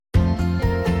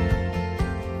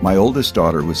My oldest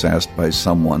daughter was asked by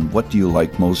someone, "What do you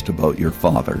like most about your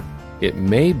father?" It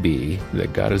may be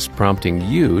that God is prompting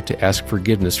you to ask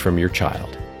forgiveness from your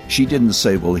child. She didn't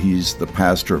say, "Well, he's the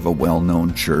pastor of a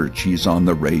well-known church, he's on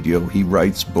the radio, he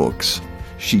writes books."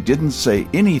 She didn't say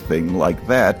anything like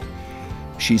that.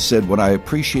 She said, "What I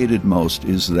appreciated most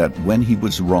is that when he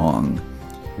was wrong,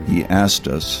 he asked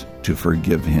us to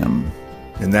forgive him."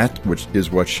 And that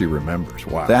is what she remembers.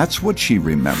 Wow. That's what she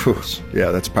remembers.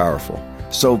 Yeah, that's powerful.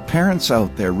 So parents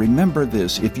out there, remember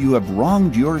this. If you have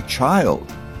wronged your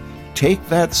child, take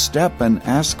that step and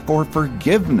ask for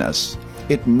forgiveness.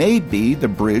 It may be the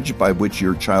bridge by which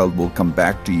your child will come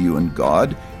back to you and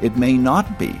God. It may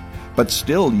not be. But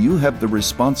still, you have the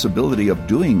responsibility of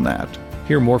doing that.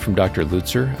 Hear more from Dr.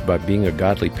 Lutzer about being a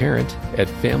godly parent at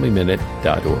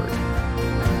FamilyMinute.org.